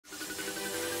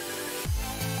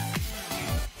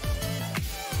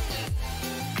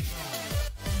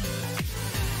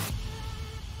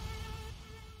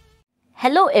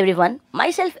Hello everyone,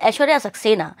 myself Aishwarya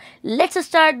Saxena. Let's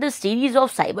start this series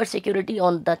of cybersecurity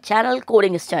on the channel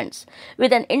Coding Stunts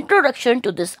with an introduction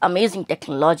to this amazing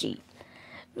technology.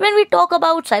 When we talk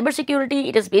about cybersecurity,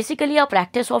 it is basically a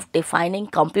practice of defining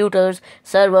computers,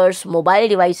 servers, mobile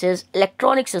devices,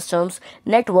 electronic systems,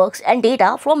 networks, and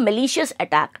data from malicious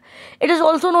attack. It is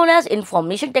also known as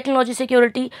information technology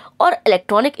security or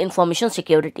electronic information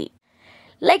security.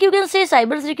 Like you can say,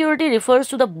 cybersecurity refers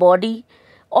to the body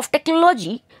of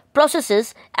technology,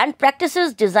 processes, and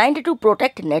practices designed to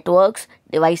protect networks,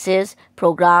 devices,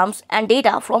 programs, and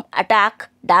data from attack,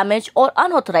 damage, or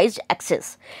unauthorized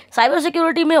access.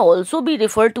 Cybersecurity may also be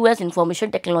referred to as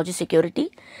information technology security.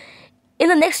 In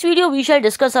the next video, we shall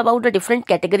discuss about the different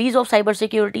categories of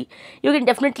cybersecurity. You can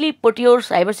definitely put your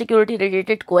cybersecurity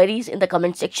related queries in the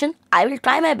comment section. I will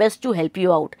try my best to help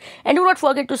you out. And do not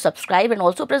forget to subscribe and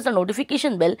also press the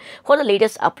notification bell for the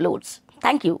latest uploads.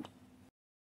 Thank you.